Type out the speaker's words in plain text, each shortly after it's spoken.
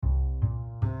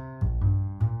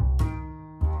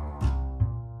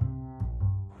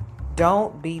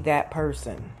Don't be that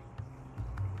person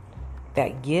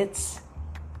that gets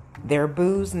their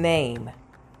boo's name,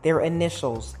 their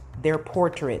initials, their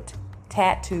portrait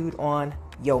tattooed on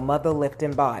your mother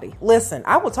lifting body. Listen,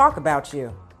 I will talk about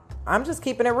you. I'm just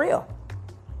keeping it real.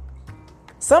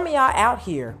 Some of y'all out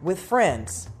here with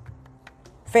friends,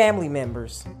 family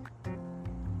members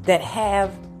that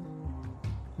have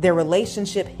their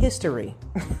relationship history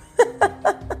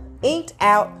inked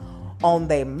out on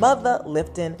their mother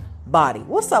lifting body.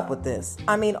 What's up with this?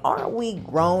 I mean, aren't we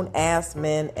grown ass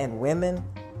men and women?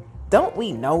 Don't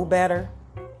we know better?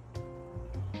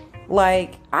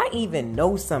 Like, I even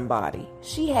know somebody.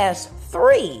 She has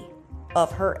 3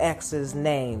 of her ex's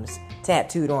names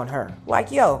tattooed on her.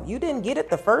 Like, yo, you didn't get it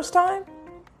the first time?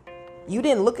 You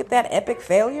didn't look at that epic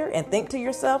failure and think to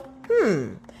yourself,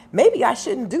 maybe I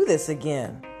shouldn't do this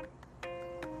again.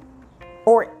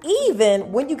 Or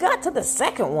even when you got to the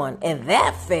second one and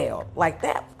that failed, like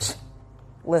that.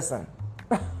 Listen,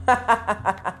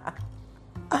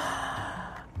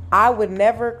 I would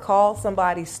never call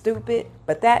somebody stupid,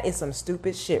 but that is some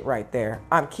stupid shit right there.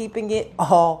 I'm keeping it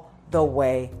all the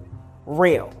way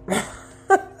real.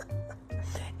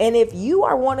 And if you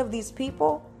are one of these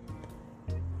people,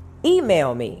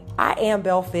 email me,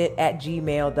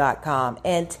 iambellfit@gmail.com,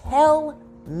 and tell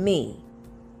me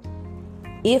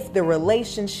if the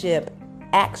relationship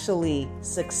actually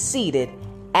succeeded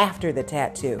after the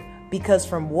tattoo. Because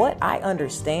from what I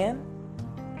understand,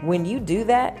 when you do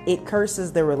that, it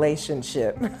curses the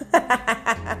relationship.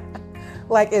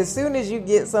 Like, as soon as you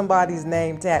get somebody's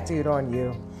name tattooed on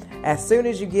you, as soon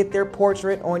as you get their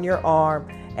portrait on your arm,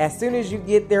 as soon as you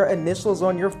get their initials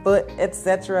on your foot,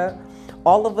 etc.,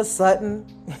 all of a sudden,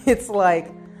 it's like,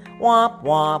 womp,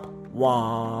 womp,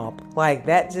 womp. Like,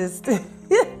 that just...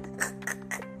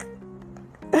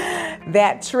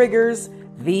 that triggers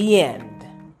the end.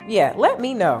 Yeah, let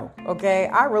me know, okay?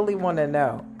 I really want to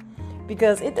know.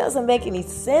 Because it doesn't make any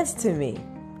sense to me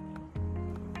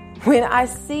when I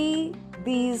see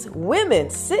these women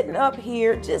sitting up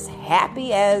here just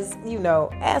happy as,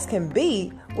 as can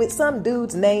be with some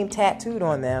dude's name tattooed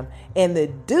on them. And the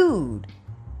dude,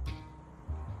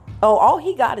 all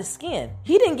he got is skin.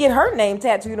 He didn't get her name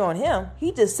tattooed on him.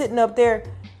 He just sitting up there,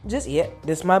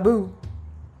 this my boo.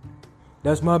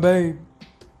 That's my babe.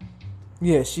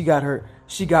 Yeah, she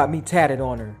got me tatted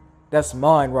on her. That's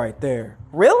mine right there.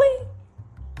 Really?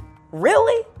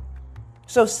 Really?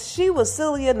 So she was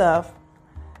silly enough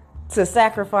to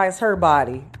sacrifice her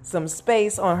body, some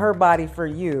space on her body for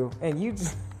you. And you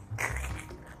just,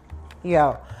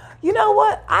 yo, you know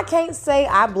what? I can't say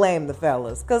I blame the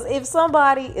fellas. Because if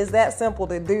somebody is that simple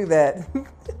to do that,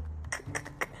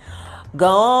 go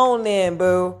on then,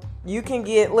 boo. You can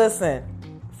listen,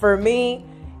 for me,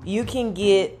 you can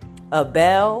get a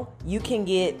bell. You can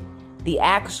get the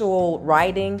actual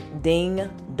writing, ding,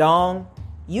 dong.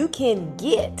 You can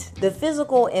get the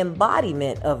physical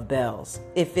embodiment of bells.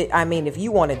 If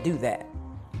you want to do that.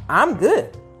 I'm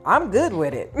good. I'm good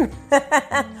with it.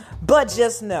 But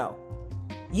just know,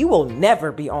 you will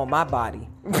never be on my body.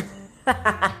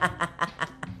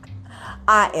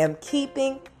 I am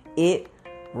keeping it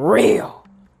real.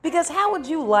 Because how would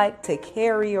you like to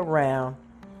carry around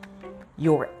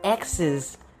your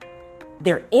ex's,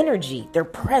 their energy, their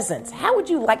presence? How would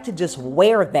you like to just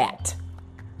wear that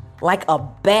like a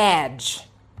badge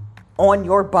on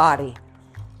your body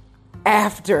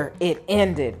after it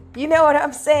ended? You know what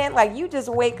I'm saying? Like, you just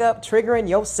wake up triggering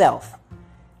yourself.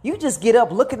 You just get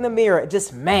up, look in the mirror,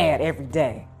 just mad every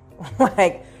day.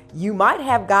 Like, you might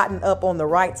have gotten up on the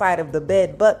right side of the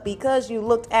bed, but because you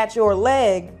looked at your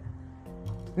leg,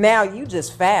 now you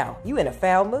just foul. You in a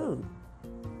foul mood.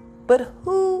 But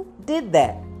who did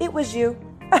that? It was you.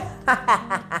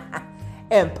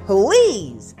 And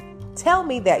please tell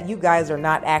me that you guys are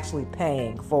not actually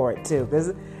paying for it too,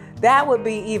 because that would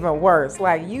be even worse.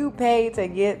 Like, you paid to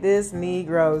get this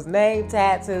Negro's name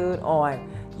tattooed on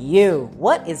you.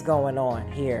 What is going on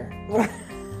here?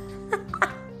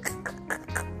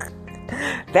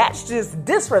 That's just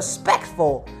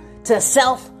disrespectful to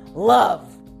self-love.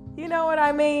 You know what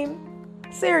I mean?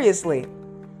 Seriously.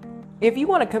 If you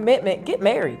want a commitment, get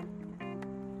married.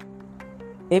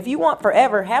 If you want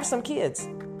forever, have some kids.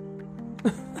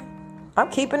 I'm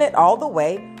keeping it all the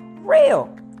way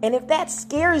real. And if that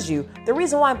scares you, the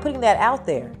reason why I'm putting that out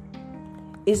there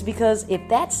is because if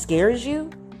that scares you,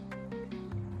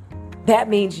 that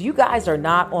means you guys are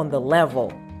not on the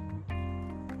level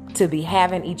to be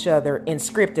having each other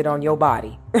inscripted on your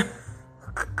body.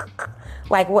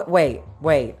 Like, what? Wait.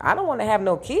 I don't want to have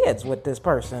no kids with this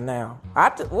person now.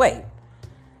 Wait.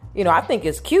 I think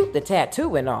it's cute, the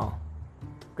tattoo and all.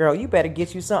 Girl, you better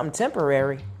get you something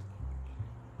temporary.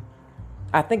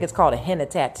 I think it's called a henna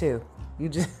tattoo. You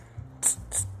just,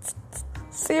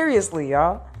 seriously,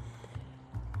 y'all.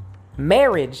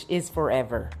 Marriage is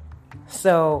forever.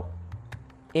 So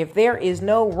if there is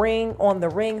no ring on the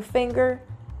ring finger,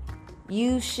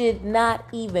 you should not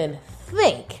even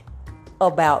think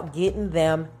about getting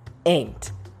them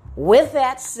inked. With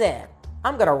that said,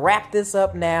 I'm going to wrap this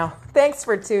up now. Thanks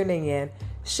for tuning in.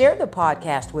 Share the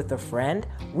podcast with a friend.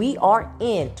 We are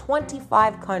in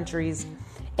 25 countries,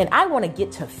 and I want to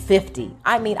get to 50.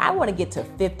 I want to get to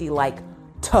 50 like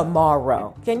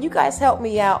tomorrow. Can you guys help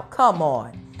me out? Come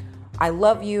on. I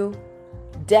love you.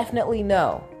 Definitely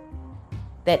know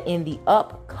that in the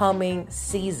upcoming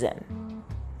season,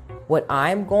 what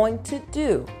I'm going to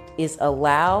do is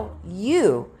allow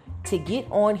you to get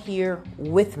on here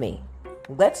with me.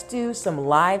 Let's do some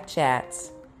live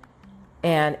chats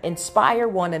and inspire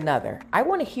one another. I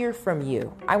want to hear from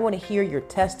you. I want to hear your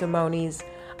testimonies.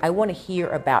 I want to hear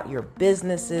about your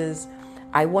businesses.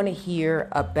 I want to hear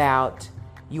about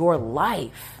your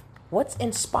life. What's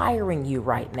inspiring you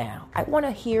right now? I want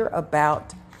to hear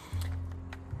about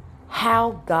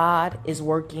how God is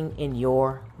working in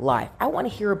your life. I want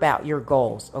to hear about your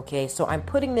goals. Okay, so I'm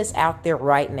putting this out there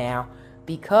right now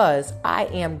because I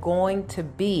am going to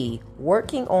be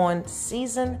working on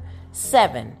season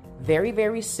 7 very,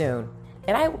 very soon.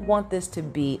 And I want this to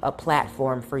be a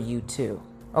platform for you too.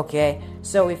 Okay,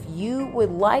 so if you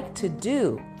would like to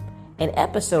do an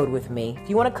episode with me, if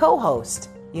you want to co-host,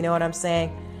 you know what I'm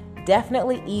saying?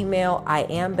 Definitely email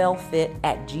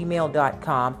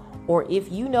iambellfit@gmail.com. Or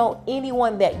if you know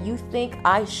anyone that you think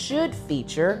I should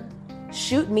feature,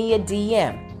 shoot me a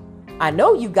DM. I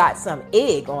know you got some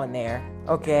egg on there,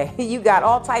 okay? You got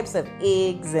all types of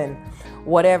eggs and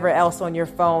whatever else on your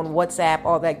phone, WhatsApp,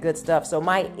 all that good stuff. So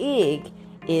my egg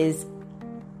is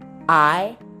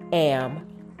I am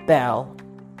Bell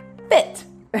Fit.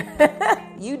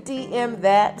 You DM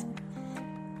that,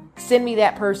 send me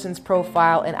that person's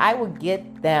profile, and I will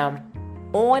get them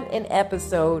on an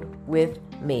episode with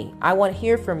me. I want to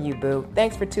hear from you, boo.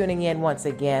 Thanks for tuning in once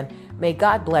again. May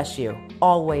God bless you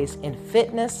always in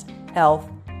fitness, health,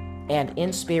 and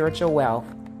in spiritual wealth.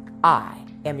 I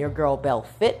am your girl, Bell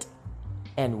Fit,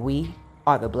 and we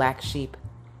are the Black Sheep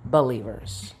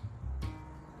Believers.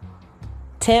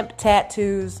 Temp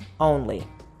tattoos only.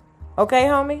 Okay,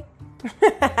 homie?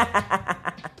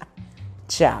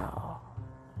 Ciao.